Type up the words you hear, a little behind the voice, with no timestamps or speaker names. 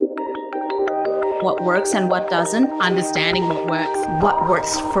what works and what doesn't, understanding what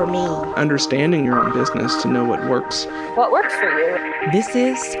works for me, understanding your own business to know what works. What works for you? This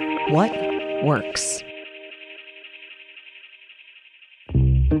is What Works.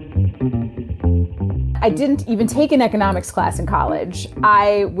 I didn't even take an economics class in college.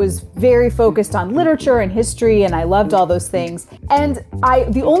 I was very focused on literature and history, and I loved all those things. And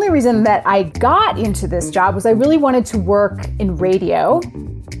the only reason that I got into this job was I really wanted to work in radio.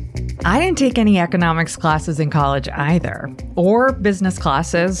 I didn't take any economics classes in college either, or business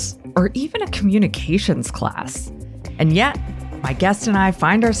classes, or even a communications class. And yet, my guest and I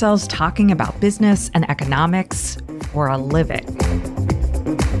find ourselves talking about business and economics for a living.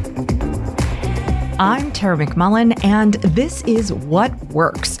 I'm Tara McMullin, and this is What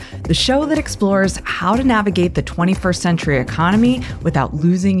Works, the show that explores how to navigate the 21st century economy without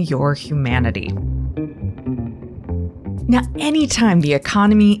losing your humanity. Now, anytime the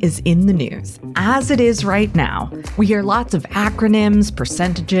economy is in the news, as it is right now, we hear lots of acronyms,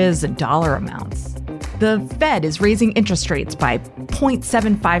 percentages, and dollar amounts. The Fed is raising interest rates by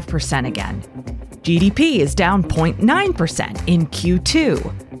 0.75% again. GDP is down 0.9% in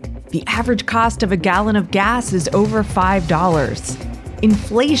Q2. The average cost of a gallon of gas is over $5.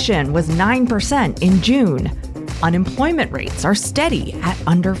 Inflation was 9% in June. Unemployment rates are steady at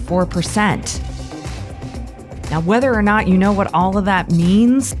under 4%. Now, whether or not you know what all of that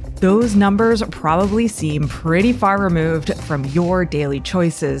means, those numbers probably seem pretty far removed from your daily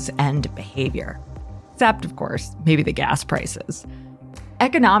choices and behavior. Except, of course, maybe the gas prices.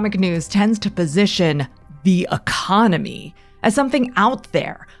 Economic news tends to position the economy as something out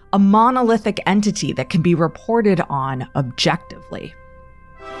there, a monolithic entity that can be reported on objectively.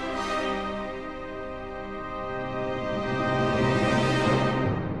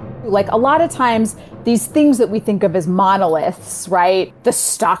 Like a lot of times, these things that we think of as monoliths, right? The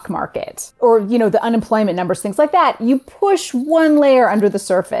stock market or, the unemployment numbers, things like that. You push one layer under the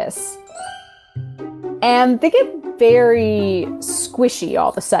surface and they get very squishy all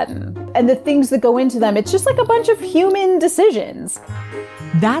of a sudden. And the things that go into them, it's just like a bunch of human decisions.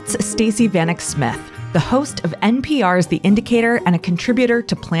 That's Stacey Vanek Smith, the host of NPR's The Indicator and a contributor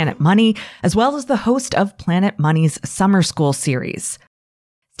to Planet Money, as well as the host of Planet Money's Summer School series.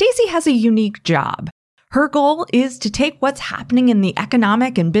 Stacey has a unique job. Her goal is to take what's happening in the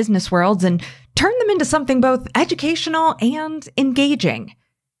economic and business worlds and turn them into something both educational and engaging.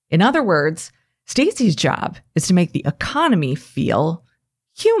 In other words, Stacey's job is to make the economy feel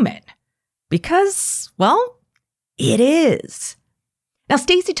human. Because, well, it is. Now,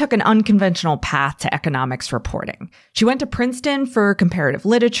 Stacey took an unconventional path to economics reporting. She went to Princeton for comparative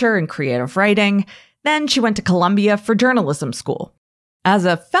literature and creative writing. Then she went to Columbia for journalism school. As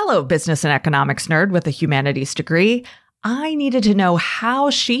a fellow business and economics nerd with a humanities degree, I needed to know how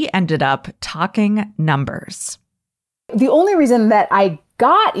she ended up talking numbers. The only reason that I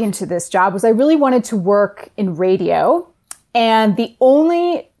got into this job was I really wanted to work in radio. And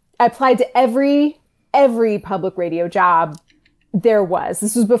I applied to every public radio job there was.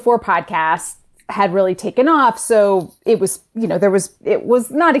 This was before podcasts had really taken off. So it was, it was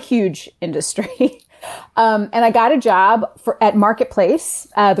not a huge industry. And I got a job at Marketplace,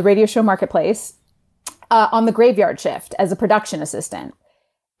 the radio show Marketplace, on the graveyard shift as a production assistant.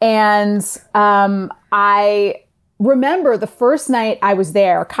 And I remember the first night I was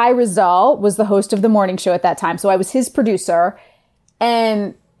there, Kai Rizal was the host of the morning show at that time. So I was his producer.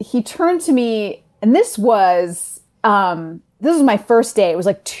 And he turned to me, and this was my first day. It was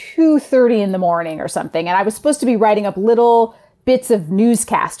like 2:30 in the morning or something. And I was supposed to be writing up little bits of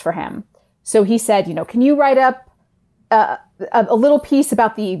newscast for him. So he said, can you write up a little piece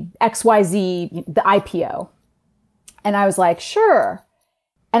about the XYZ, the IPO? And I was like, sure.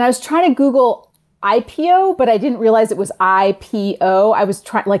 And I was trying to Google IPO, but I didn't realize it was IPO. I was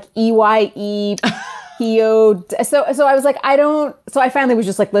trying like EYEPO. So I was like, so I finally was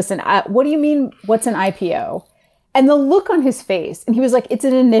just like, listen, what do you mean? What's an IPO? And the look on his face, and he was like, it's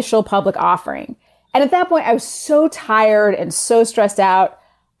an initial public offering. And at that point, I was so tired and so stressed out.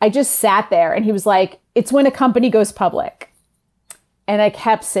 I just sat there and he was like, it's when a company goes public. And I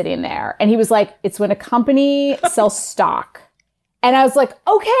kept sitting there. And he was like, it's when a company sells stock. And I was like,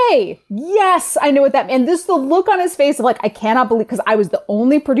 okay, yes, I know what that means. And this, the look on his face of like, I cannot believe, because I was the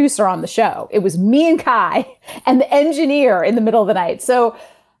only producer on the show. It was me and Kai and the engineer in the middle of the night. So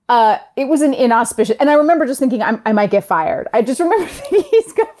it was an inauspicious, and I remember just thinking I might get fired. I just remember thinking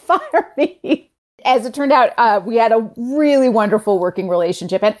he's going to fire me. As it turned out, we had a really wonderful working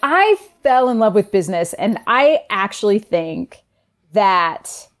relationship, and I fell in love with business. And I actually think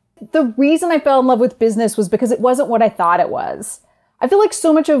that the reason I fell in love with business was because it wasn't what I thought it was. I feel like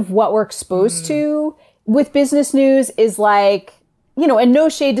so much of what we're exposed to with business news is like, and no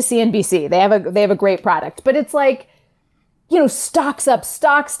shade to CNBC. They have a great product, but it's like, stocks up,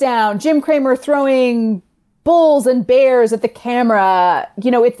 stocks down, Jim Cramer throwing bulls and bears at the camera.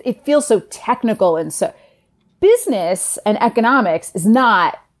 It feels so technical. And so business and economics is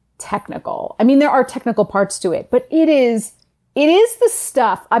not technical. I mean, there are technical parts to it, but it is the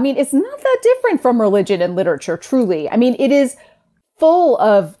stuff. I mean, it's not that different from religion and literature, truly. I mean, it is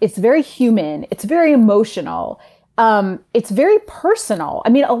it's very human. It's very emotional. It's very personal. I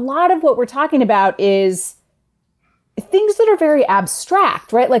mean, a lot of what we're talking about is things that are very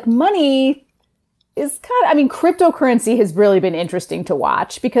abstract, right? Like money is cryptocurrency has really been interesting to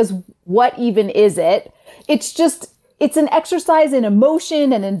watch because what even is it? It's an exercise in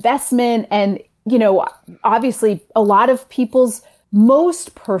emotion and investment. And, obviously a lot of people's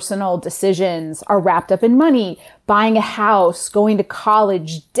most personal decisions are wrapped up in money, buying a house, going to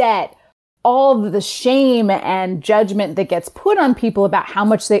college, debt, all of the shame and judgment that gets put on people about how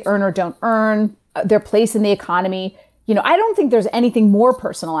much they earn or don't earn, their place in the economy. I don't think there's anything more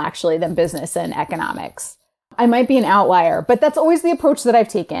personal actually than business and economics. I might be an outlier, but that's always the approach that I've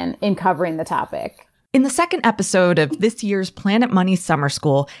taken in covering the topic. In the second episode of this year's Planet Money Summer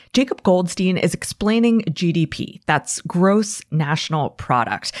School, Jacob Goldstein is explaining GDP, that's gross national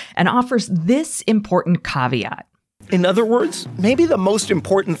product, and offers this important caveat. In other words, maybe the most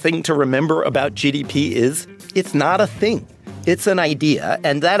important thing to remember about GDP is it's not a thing. It's an idea,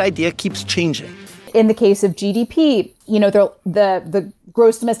 and that idea keeps changing. In the case of GDP, the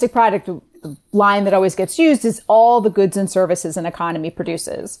gross domestic product line that always gets used is all the goods and services an economy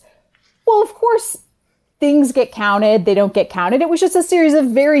produces. Well, of course, things get counted. They don't get counted. It was just a series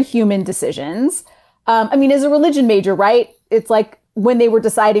of very human decisions. As a religion major, right? It's like when they were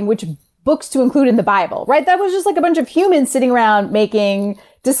deciding which books to include in the Bible, right? That was just like a bunch of humans sitting around making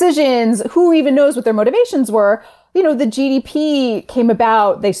decisions. Who even knows what their motivations were? The GDP came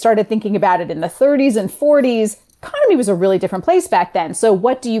about. They started thinking about it in the 30s and 40s. Economy was a really different place back then. So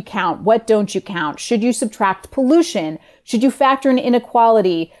what do you count? What don't you count? Should you subtract pollution? Should you factor in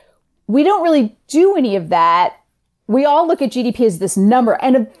inequality? We don't really do any of that. We all look at GDP as this number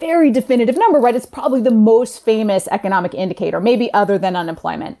and a very definitive number, right? It's probably the most famous economic indicator, maybe other than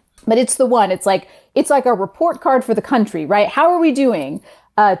unemployment. But it's the one. It's like a report card for the country, right? How are we doing?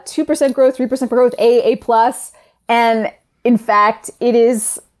 2% growth, 3% growth, A plus. And in fact, it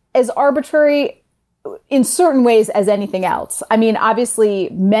is as arbitrary in certain ways as anything else. I mean, obviously,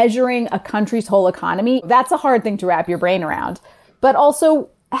 measuring a country's whole economy, that's a hard thing to wrap your brain around. But also,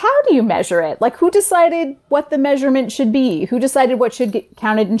 how do you measure it? Like, who decided what the measurement should be? Who decided what should get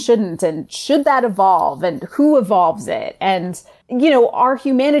counted and shouldn't? And should that evolve? And who evolves it? And, our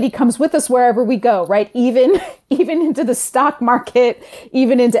humanity comes with us wherever we go, right? Even into the stock market,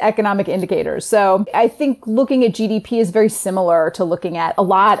 even into economic indicators. So I think looking at GDP is very similar to looking at a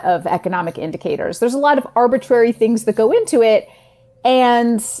lot of economic indicators. There's a lot of arbitrary things that go into it.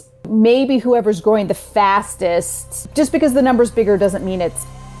 And maybe whoever's growing the fastest, just because the number's bigger doesn't mean it's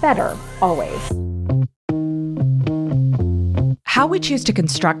better always. How we choose to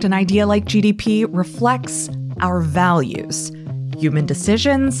construct an idea like GDP reflects our values. Human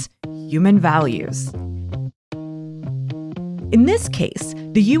decisions, human values. In this case,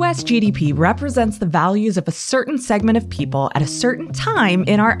 the US GDP represents the values of a certain segment of people at a certain time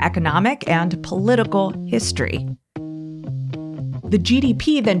in our economic and political history. The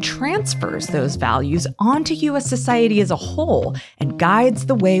GDP then transfers those values onto US society as a whole and guides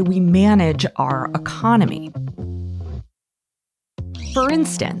the way we manage our economy. For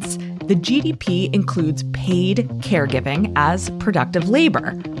instance, the GDP includes paid caregiving as productive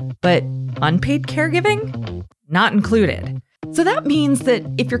labor, but unpaid caregiving? Not included. So that means that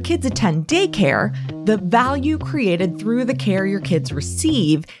if your kids attend daycare, the value created through the care your kids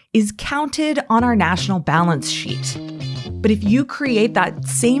receive is counted on our national balance sheet. But if you create that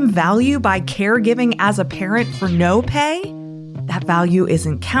same value by caregiving as a parent for no pay, that value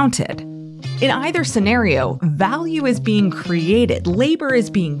isn't counted. In either scenario, value is being created, labor is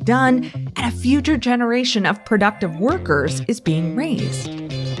being done, and a future generation of productive workers is being raised.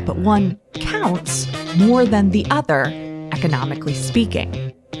 But one counts more than the other, economically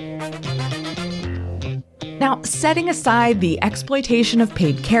speaking. Now, setting aside the exploitation of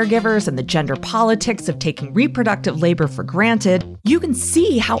paid caregivers and the gender politics of taking reproductive labor for granted, you can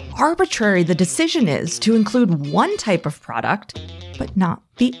see how arbitrary the decision is to include one type of product, but not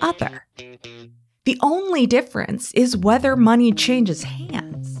the other. The only difference is whether money changes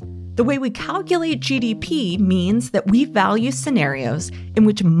hands. The way we calculate GDP means that we value scenarios in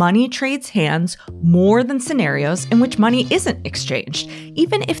which money trades hands more than scenarios in which money isn't exchanged,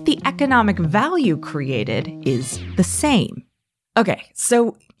 even if the economic value created is the same. Okay,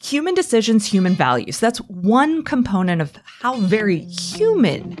 so human decisions, human values. That's one component of how very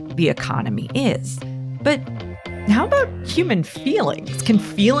human the economy is. But how about human feelings? Can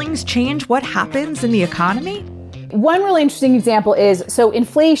feelings change what happens in the economy? One really interesting example is, so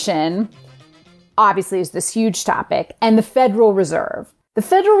inflation obviously is this huge topic, and the Federal Reserve. The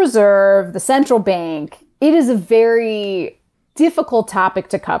Federal Reserve, the central bank, it is a very difficult topic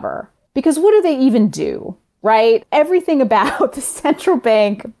to cover because what do they even do, right? Everything about the central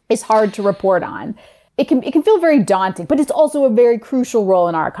bank is hard to report on. It can feel very daunting, but it's also a very crucial role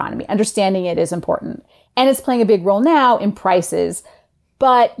in our economy. Understanding it is important. And it's playing a big role now in prices.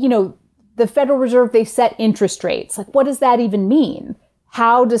 But, the Federal Reserve, they set interest rates. Like, what does that even mean?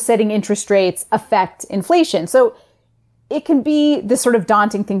 How does setting interest rates affect inflation? So it can be this sort of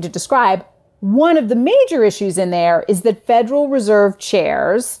daunting thing to describe. One of the major issues in there is that Federal Reserve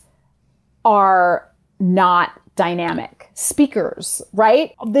chairs are not dynamic speakers,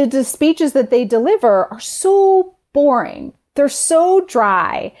 right? The speeches that they deliver are so boring. They're so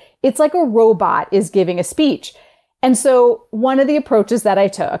dry. It's like a robot is giving a speech. And so one of the approaches that I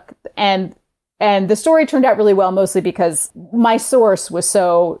took, and the story turned out really well, mostly because my source was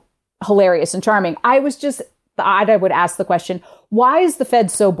so hilarious and charming. I would ask the question, why is the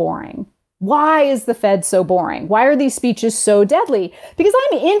Fed so boring? Why is the Fed so boring? Why are these speeches so deadly? Because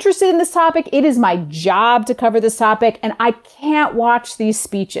I'm interested in this topic. It is my job to cover this topic, and I can't watch these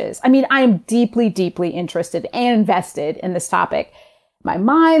speeches. I mean, I am deeply, deeply interested and invested in this topic. My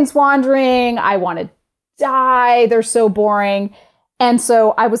mind's wandering. I want to die. They're so boring. And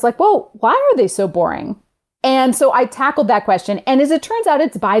so I was like, well, why are they so boring? And so I tackled that question. And as it turns out,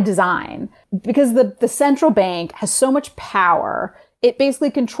 it's by design because the central bank has so much power. It basically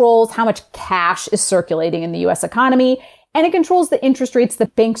controls how much cash is circulating in the US economy, and it controls the interest rates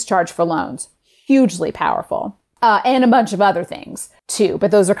that banks charge for loans. Hugely powerful. And a bunch of other things too, but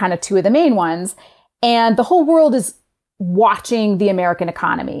those are kind of two of the main ones. And the whole world is watching the American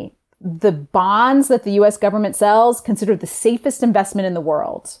economy. The bonds that the US government sells, considered the safest investment in the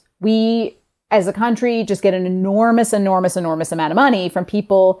world. We, as a country, just get an enormous, enormous, enormous amount of money from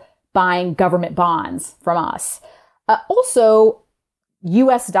people buying government bonds from us. Also,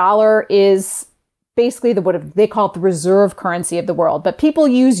 US dollar is basically what they call it the reserve currency of the world. But people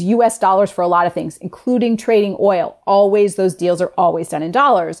use US dollars for a lot of things, including trading oil. Always, those deals are always done in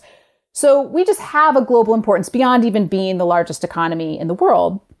dollars. So we just have a global importance beyond even being the largest economy in the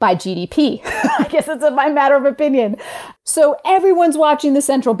world by GDP. I guess it's a matter of opinion. So everyone's watching the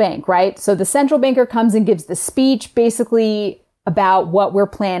central bank, right? So the central banker comes and gives the speech basically about what we're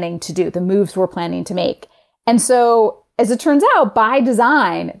planning to do, the moves we're planning to make. And so as it turns out, by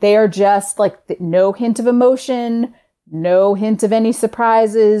design, they are just like no hint of emotion, no hint of any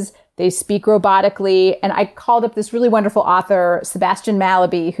surprises. They speak robotically. And I called up this really wonderful author, Sebastian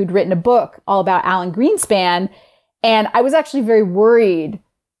Mallaby, who'd written a book all about Alan Greenspan. And I was actually very worried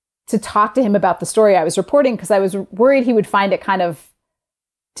to talk to him about the story I was reporting because I was worried he would find it kind of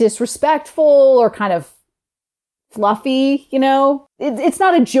disrespectful or kind of fluffy, It's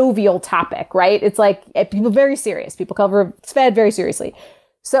not a jovial topic, right? It's like people very serious. People cover Fed very seriously.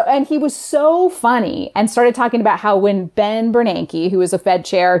 So, and he was so funny and started talking about how when Ben Bernanke, who was a Fed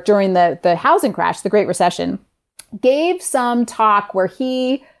chair during the housing crash, the Great Recession, gave some talk where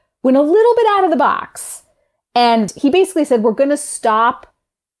he went a little bit out of the box. And he basically said, we're going to stop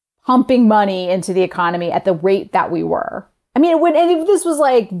pumping money into the economy at the rate that we were. I mean, this was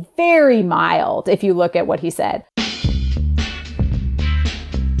like very mild if you look at what he said.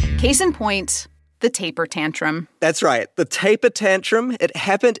 Case in point, the taper tantrum. That's right. The taper tantrum, it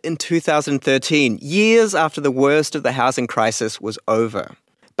happened in 2013, years after the worst of the housing crisis was over.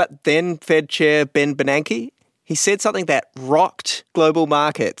 But then Fed Chair Ben Bernanke, he said something that rocked global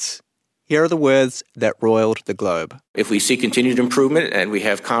markets. Here are the words that roiled the globe. If we see continued improvement and we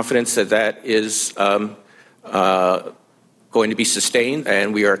have confidence that that is going to be sustained,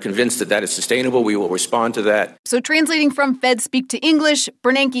 and we are convinced that that is sustainable, we will respond to that. So translating from Fed speak to English,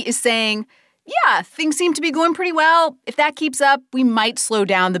 Bernanke is saying, yeah, things seem to be going pretty well. If that keeps up, we might slow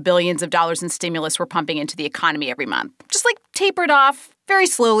down the billions of dollars in stimulus we're pumping into the economy every month. Just like taper it off very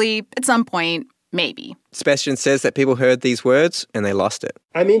slowly at some point, maybe. Sebastian says that people heard these words and they lost it.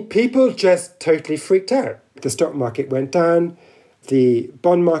 I mean, people just totally freaked out. The stock market went down, the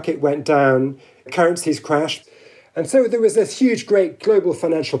bond market went down, currencies crashed. And so there was this huge, great global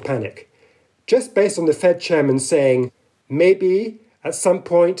financial panic, just based on the Fed chairman saying, maybe at some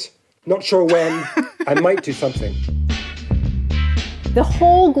point Not sure when. I might do something. The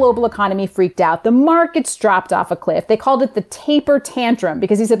whole global economy freaked out. The markets dropped off a cliff. They called it the taper tantrum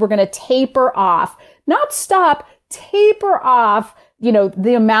because he said we're going to taper off, not stop, taper off,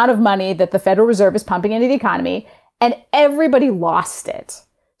 the amount of money that the Federal Reserve is pumping into the economy. And everybody lost it.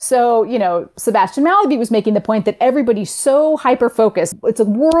 So, Sebastian Mallaby was making the point that everybody's so hyper-focused. It's a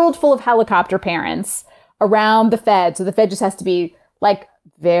world full of helicopter parents around the Fed. So the Fed just has to be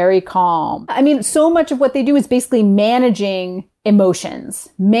very calm. I mean, so much of what they do is basically managing emotions,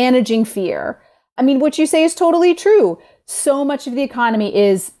 managing fear. I mean, what you say is totally true. So much of the economy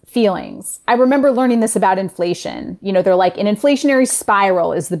is feelings. I remember learning this about inflation. They're like an inflationary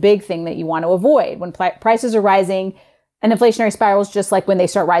spiral is the big thing that you want to avoid. When prices are rising, an inflationary spiral is just like when they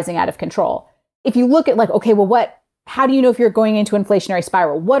start rising out of control. If you look at how do you know if you're going into inflationary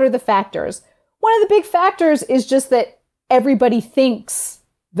spiral? What are the factors? One of the big factors is just that everybody thinks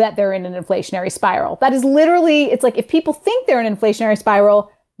that they're in an inflationary spiral. That is literally, it's like if people think they're in an inflationary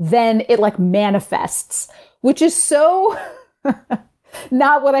spiral, then it manifests, which is so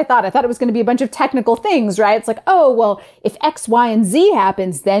not what I thought. I thought it was going to be a bunch of technical things, right? It's like, oh, well, if X, Y, and Z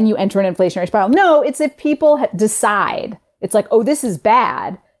happens, then you enter an inflationary spiral. No, it's if people decide, it's like, oh, this is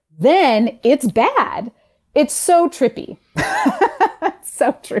bad, then it's bad. It's so trippy.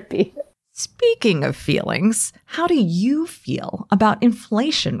 So trippy. Speaking of feelings, how do you feel about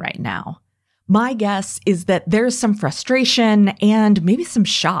inflation right now? My guess is that there's some frustration and maybe some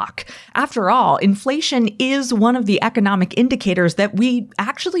shock. After all, inflation is one of the economic indicators that we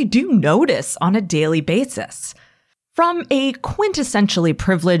actually do notice on a daily basis. From a quintessentially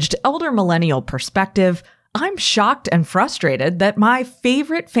privileged elder millennial perspective, I'm shocked and frustrated that my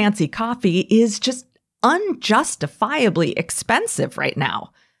favorite fancy coffee is just unjustifiably expensive right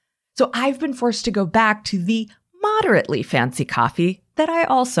now. So I've been forced to go back to the moderately fancy coffee that I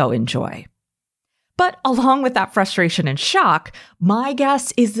also enjoy. But along with that frustration and shock, my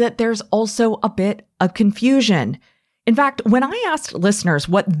guess is that there's also a bit of confusion. In fact, when I asked listeners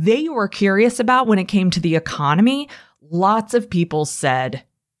what they were curious about when it came to the economy, lots of people said,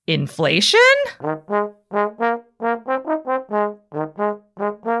 inflation?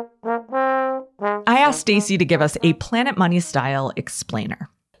 I asked Stacey to give us a Planet Money style explainer.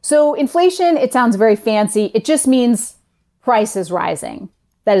 So inflation, it sounds very fancy. It just means prices rising.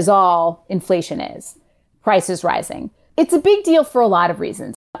 That is all inflation is. Prices rising. It's a big deal for a lot of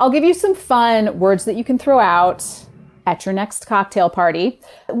reasons. I'll give you some fun words that you can throw out at your next cocktail party.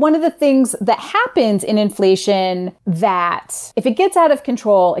 One of the things that happens in inflation that if it gets out of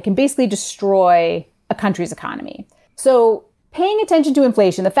control, it can basically destroy a country's economy. So paying attention to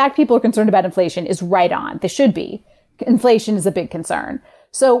inflation, the fact people are concerned about inflation is right on. They should be. Inflation is a big concern.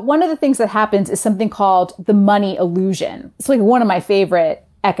 So one of the things that happens is something called the money illusion. It's one of my favorite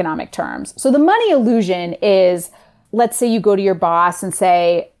economic terms. So the money illusion is, let's say you go to your boss and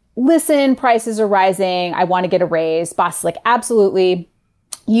say, listen, prices are rising. I want to get a raise. Boss is like, absolutely.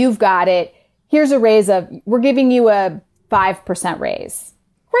 You've got it. Here's a raise we're giving you a 5% raise.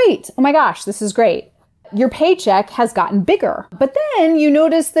 Great. Oh my gosh, this is great. Your paycheck has gotten bigger, but then you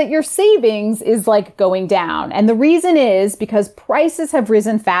notice that your savings is going down. And the reason is because prices have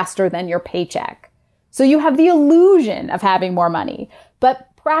risen faster than your paycheck. So you have the illusion of having more money,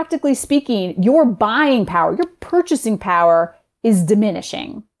 but practically speaking, your buying power, your purchasing power is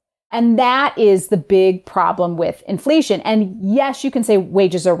diminishing. And that is the big problem with inflation. And yes, you can say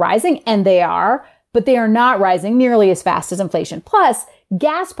wages are rising, and they are, but they are not rising nearly as fast as inflation. Plus,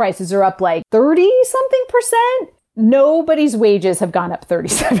 gas prices are up 30-something%. Nobody's wages have gone up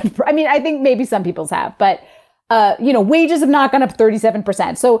 37%. I mean, I think maybe some people's have, but, wages have not gone up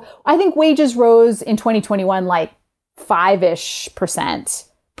 37%. So I think wages rose in 2021 5-ish%.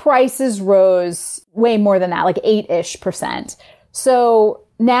 Prices rose way more than that, 8-ish%. So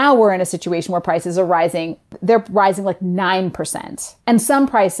now we're in a situation where prices are rising. They're rising 9%. And some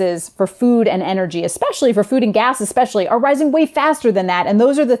prices for food and energy, especially for food and gas, especially, are rising way faster than that. And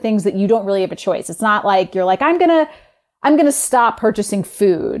those are the things that you don't really have a choice. It's not like you're I'm going to stop purchasing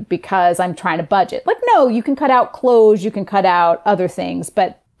food because I'm trying to budget. No, you can cut out clothes, you can cut out other things,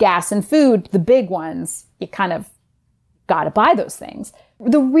 but gas and food, the big ones, you kind of got to buy those things.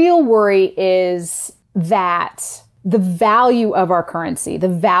 The real worry is that the value of our currency, the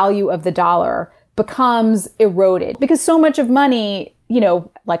value of the dollar becomes eroded because so much of money,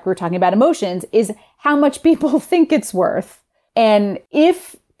 like we were talking about emotions, is how much people think it's worth. And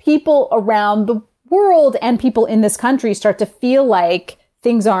if people around the world and people in this country start to feel like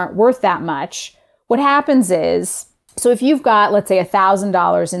things aren't worth that much, what happens is, so if you've got, let's say,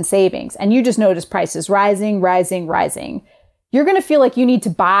 $1,000 in savings and you just notice prices rising, you're going to feel like you need to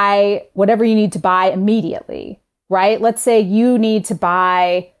buy whatever you need to buy immediately, right? Let's say you need to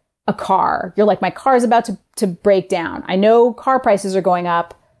buy a car. You're like, my car is about to break down. I know car prices are going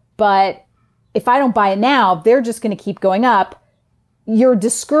up, but if I don't buy it now, they're just going to keep going up. You're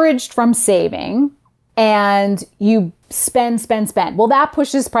discouraged from saving and you spend. Well, that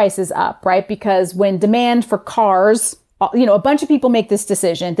pushes prices up, right? Because when demand for cars, a bunch of people make this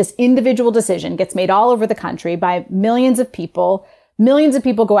decision, this individual decision gets made all over the country by millions of people. Millions of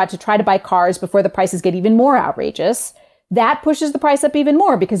people go out to try to buy cars before the prices get even more outrageous. That pushes the price up even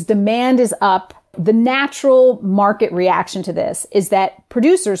more because demand is up. The natural market reaction to this is that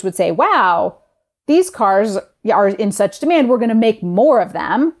producers would say, wow, these cars are in such demand, we're going to make more of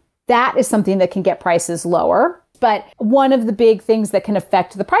them. That is something that can get prices lower. But one of the big things that can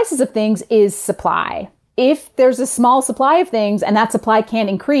affect the prices of things is supply. If there's a small supply of things and that supply can't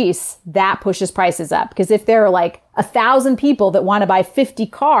increase, that pushes prices up. Because if there are like 1,000 people that want to buy 50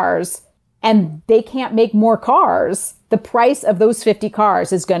 cars and they can't make more cars, the price of those 50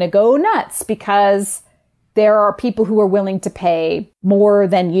 cars is going to go nuts because there are people who are willing to pay more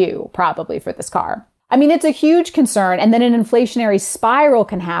than you probably for this car. I mean, it's a huge concern. And then an inflationary spiral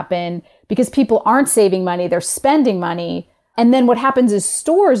can happen because people aren't saving money, they're spending money. And then what happens is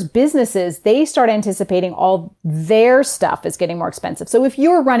stores, businesses, they start anticipating all their stuff is getting more expensive. So if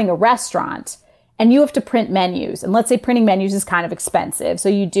you're running a restaurant and you have to print menus, and let's say printing menus is kind of expensive, so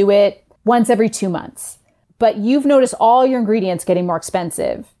you do it once every 2 months, but you've noticed all your ingredients getting more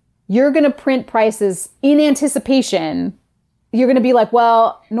expensive, you're going to print prices in anticipation. You're going to be like,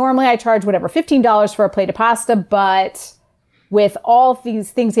 well, normally I charge whatever, $15 for a plate of pasta, but with all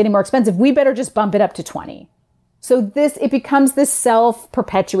these things getting more expensive, we better just bump it up to 20. So it becomes this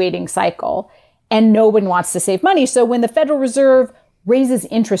self-perpetuating cycle and no one wants to save money. So when the Federal Reserve raises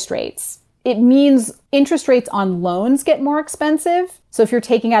interest rates, it means interest rates on loans get more expensive. So if you're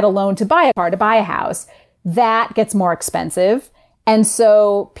taking out a loan to buy a car, to buy a house, that gets more expensive. And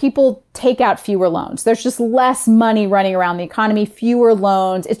so people take out fewer loans. There's just less money running around the economy, fewer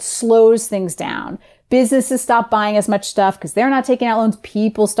loans. It slows things down. Businesses stop buying as much stuff because they're not taking out loans.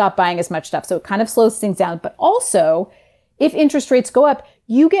 People stop buying as much stuff. So it kind of slows things down. But also, if interest rates go up,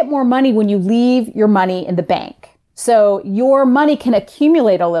 you get more money when you leave your money in the bank. So your money can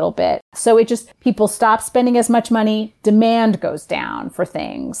accumulate a little bit. So people stop spending as much money. Demand goes down for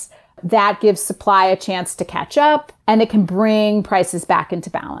things. That gives supply a chance to catch up and it can bring prices back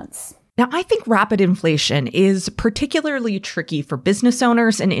into balance. Now, I think rapid inflation is particularly tricky for business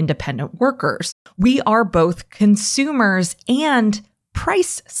owners and independent workers. We are both consumers and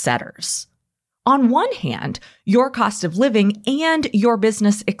price setters. On one hand, your cost of living and your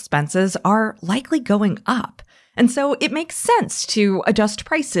business expenses are likely going up. And so it makes sense to adjust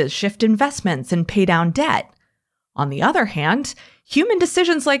prices, shift investments, and pay down debt. On the other hand, human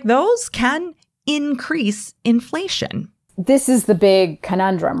decisions like those can increase inflation. This is the big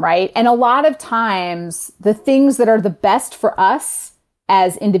conundrum, right? And a lot of times, the things that are the best for us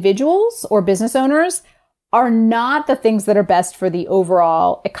as individuals or business owners are not the things that are best for the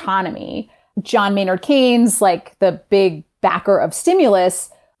overall economy. John Maynard Keynes, like the big backer of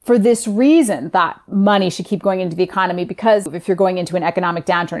stimulus, for this reason, that money should keep going into the economy, because if you're going into an economic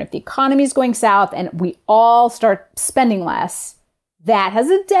downturn, if the economy is going south and we all start spending less, that has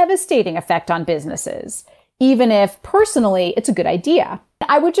a devastating effect on businesses, even if personally it's a good idea.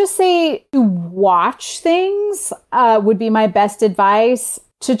 I would just say to watch things would be my best advice,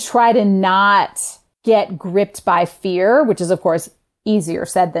 to try to not get gripped by fear, which is, of course, easier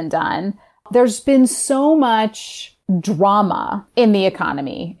said than done. There's been so much drama in the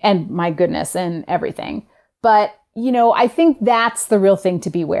economy and my goodness and everything. But, I think that's the real thing to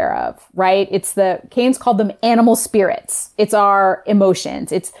beware of, right? Keynes called them animal spirits. It's our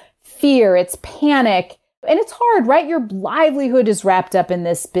emotions. It's fear. It's panic. And it's hard, right? Your livelihood is wrapped up in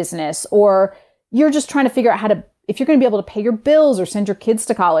this business, or you're just trying to figure out if you're going to be able to pay your bills or send your kids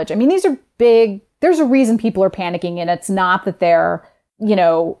to college. I mean, these are big. There's a reason people are panicking, and it's not that they're,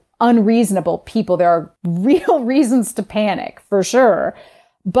 unreasonable people. There are real reasons to panic, for sure.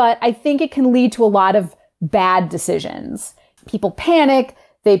 But I think it can lead to a lot of bad decisions. People panic,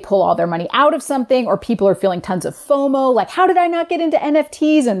 they pull all their money out of something, or people are feeling tons of FOMO, like, how did I not get into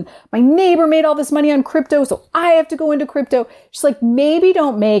NFTs? And my neighbor made all this money on crypto, so I have to go into crypto. Just like, maybe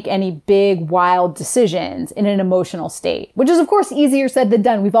don't make any big, wild decisions in an emotional state, which is, of course, easier said than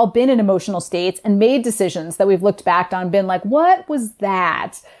done. We've all been in emotional states and made decisions that we've looked back on, been like, what was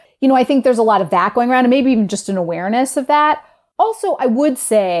that? I think there's a lot of that going around, and maybe even just an awareness of that. Also, I would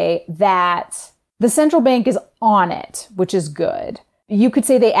say that the central bank is on it, which is good. You could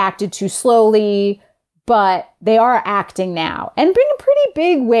say they acted too slowly, but they are acting now and in pretty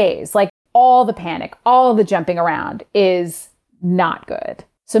big ways. Like all the panic, all the jumping around is not good.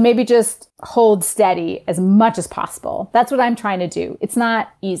 So maybe just hold steady as much as possible. That's what I'm trying to do. It's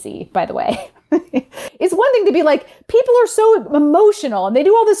not easy, by the way. It's one thing to be like, people are so emotional and they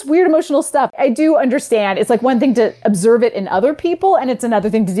do all this weird emotional stuff. I do understand. It's like one thing to observe it in other people, and it's another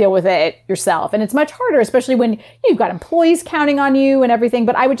thing to deal with it yourself. And it's much harder, especially when you've got employees counting on you and everything.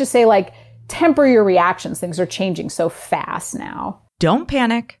 But I would just say, like, temper your reactions. Things are changing so fast now. Don't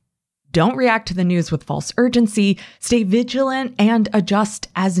panic. Don't react to the news with false urgency. Stay vigilant and adjust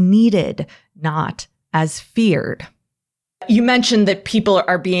as needed, not as feared. You mentioned that people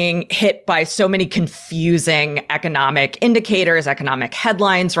are being hit by so many confusing economic indicators, economic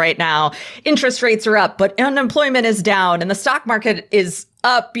headlines right now. Interest rates are up, but unemployment is down, and the stock market is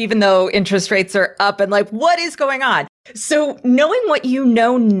up even though interest rates are up. And like, what is going on? So knowing what you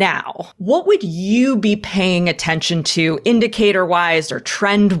know now, what would you be paying attention to indicator-wise or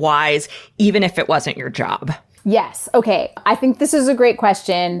trend-wise, even if it wasn't your job? Yes. Okay. I think this is a great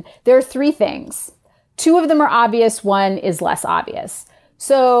question. There are three things. Two of them are obvious. One is less obvious.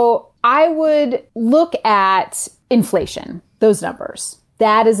 So I would look at inflation, those numbers.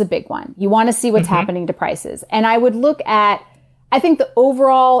 That is a big one. You want to see what's happening to prices. And I would look at, I think the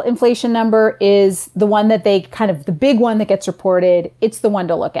overall inflation number is the one that they kind of, the big one that gets reported. It's the one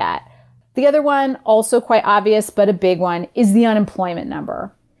to look at. The other one, also quite obvious, but a big one, is the unemployment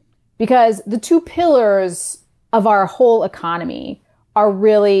number. Because the two pillars of our whole economy are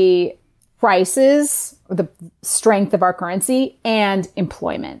really prices, or the strength of our currency, and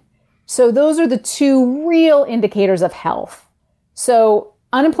employment. So those are the two real indicators of health. So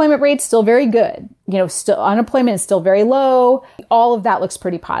unemployment rate's still very good. Still unemployment is still very low. All of that looks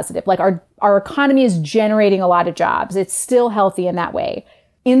pretty positive. Like our economy is generating a lot of jobs. It's still healthy in that way.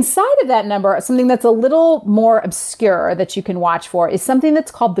 Inside of that number, something that's a little more obscure that you can watch for is something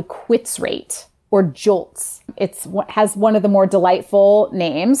that's called the quits rate, or JOLTS. It has one of the more delightful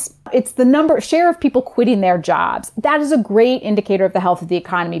names. It's the share of people quitting their jobs. That is a great indicator of the health of the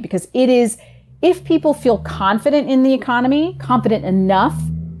economy, because it is, if people feel confident in the economy, confident enough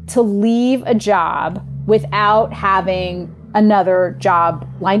to leave a job without having another job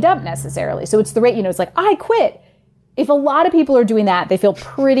lined up necessarily. So it's the rate, it's like, I quit. If a lot of people are doing that, they feel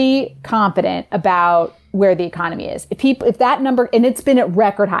pretty confident about where the economy is. If that number, and it's been at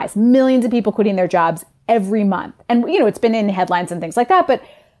record highs, millions of people quitting their jobs every month. And, it's been in headlines and things like that, but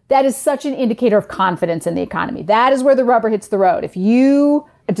that is such an indicator of confidence in the economy. That is where the rubber hits the road. If you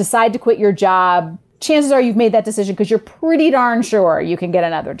decide to quit your job, chances are you've made that decision because you're pretty darn sure you can get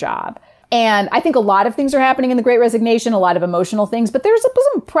another job. And I think a lot of things are happening in the Great Resignation, a lot of emotional things, but there's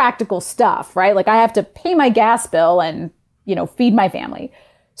some practical stuff, right? Like I have to pay my gas bill and, feed my family.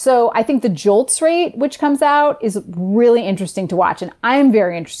 So I think the JOLTS rate, which comes out, is really interesting to watch. And I'm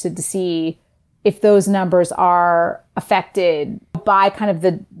very interested to see if those numbers are affected by kind of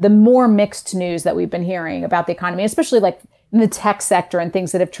the more mixed news that we've been hearing about the economy, especially like in the tech sector and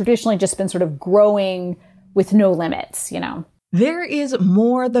things that have traditionally just been sort of growing with no limits, There is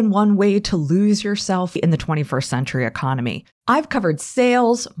more than one way to lose yourself in the 21st century economy. I've covered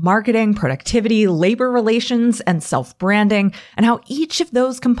sales, marketing, productivity, labor relations, and self-branding, and how each of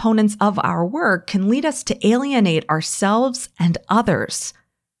those components of our work can lead us to alienate ourselves and others.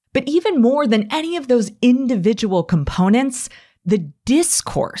 But even more than any of those individual components, the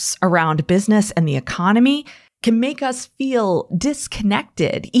discourse around business and the economy can make us feel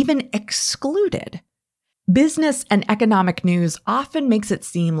disconnected, even excluded. Business and economic news often makes it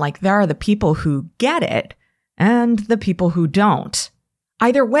seem like there are the people who get it and the people who don't.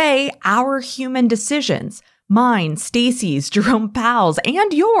 Either way, our human decisions, mine, Stacey's, Jerome Powell's,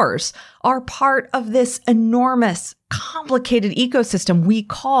 and yours, are part of this enormous, complicated ecosystem we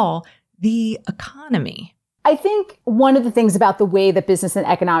call the economy. I think one of the things about the way that business and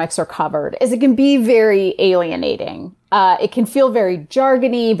economics are covered is it can be very alienating. It can feel very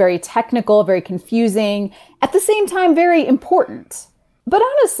jargony, very technical, very confusing, at the same time, very important. But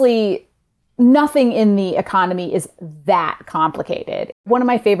honestly, nothing in the economy is that complicated. One of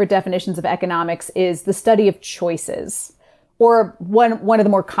my favorite definitions of economics is the study of choices. Or one of the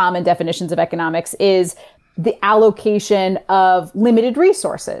more common definitions of economics is the allocation of limited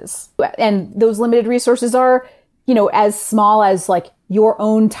resources. And those limited resources are, as small as like your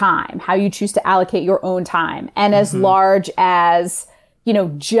own time, how you choose to allocate your own time, and as large as,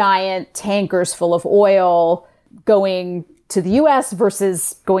 giant tankers full of oil going to the US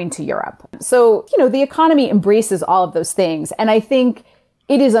versus going to Europe. So, the economy embraces all of those things. And I think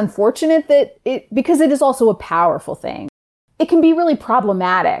it is unfortunate that because it is also a powerful thing. it can be really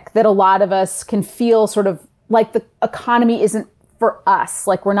problematic that a lot of us can feel sort of like the economy isn't for us,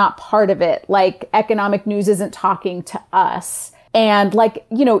 like we're not part of it, like economic news isn't talking to us. And like,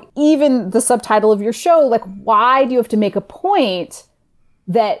 you know, even the subtitle of your show, like, why do you have to make a point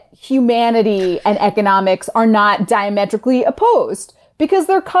that humanity and economics are not diametrically opposed? Because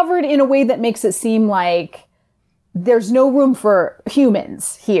they're covered in a way that makes it seem like there's no room for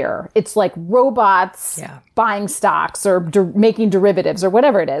humans here. It's like robots buying stocks or making derivatives or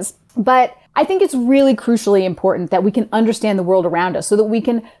whatever it is. But I think it's really crucially important that we can understand the world around us so that we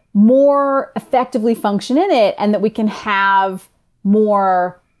can more effectively function in it and that we can have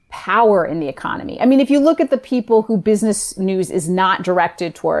more power in the economy. I mean, if you look at the people who business news is not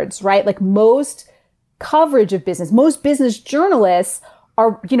directed towards, right? Like most coverage of business, most business journalists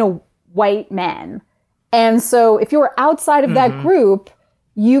are, you know, white men. And so if you're outside of that group,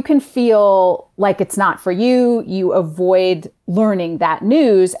 you can feel like it's not for you. You avoid learning that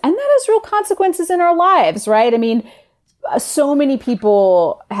news. And that has real consequences in our lives, right? I mean, so many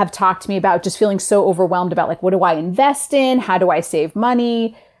people have talked to me about just feeling so overwhelmed about like, what do I invest in? How do I save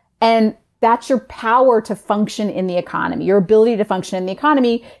money? And that's your power to function in the economy. Your ability to function in the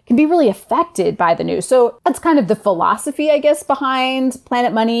economy can be really affected by the news. So that's kind of the philosophy, I guess, behind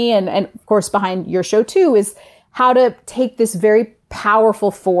Planet Money and of course behind your show too, is how to take this very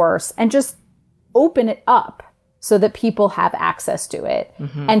powerful force and just open it up so that people have access to it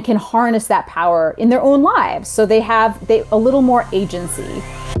and can harness that power in their own lives. So they have a little more agency.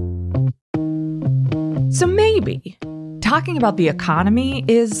 So maybe talking about the economy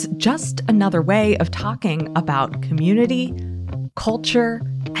is just another way of talking about community, culture,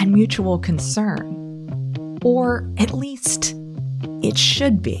 and mutual concern. Or at least it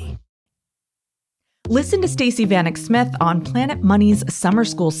should be. Listen to Stacey Vanek Smith on Planet Money's Summer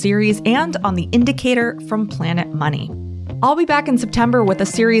School series and on The Indicator from Planet Money. I'll be back in September with a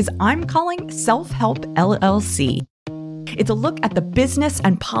series I'm calling Self-Help LLC. It's a look at the business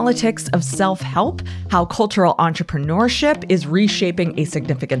and politics of self-help, how cultural entrepreneurship is reshaping a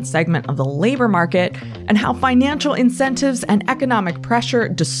significant segment of the labor market, and how financial incentives and economic pressure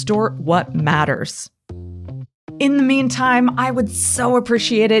distort what matters. In the meantime, I would so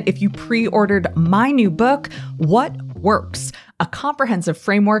appreciate it if you pre-ordered my new book, What Works? A comprehensive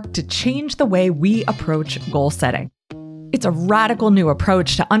framework to change the way we approach goal setting. It's a radical new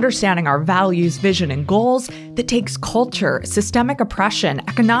approach to understanding our values, vision, and goals that takes culture, systemic oppression,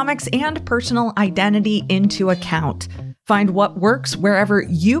 economics, and personal identity into account. Find What Works wherever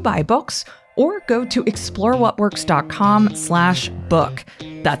you buy books or go to explorewhatworks.com/book.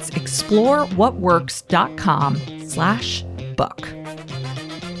 That's explorewhatworks.com/book.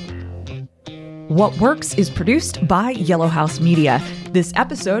 What Works is produced by Yellow House Media. This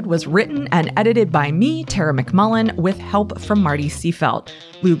episode was written and edited by me, Tara McMullen, with help from Marty Seafelt.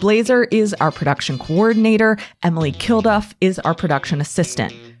 Lou Blazer is our production coordinator. Emily Kilduff is our production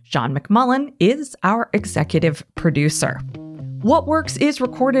assistant. Sean McMullen is our executive producer. What Works is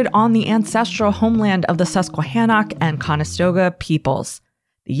recorded on the ancestral homeland of the Susquehannock and Conestoga peoples.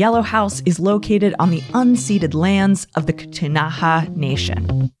 The Yellow House is located on the unceded lands of the Ktunaxa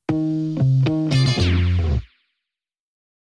Nation.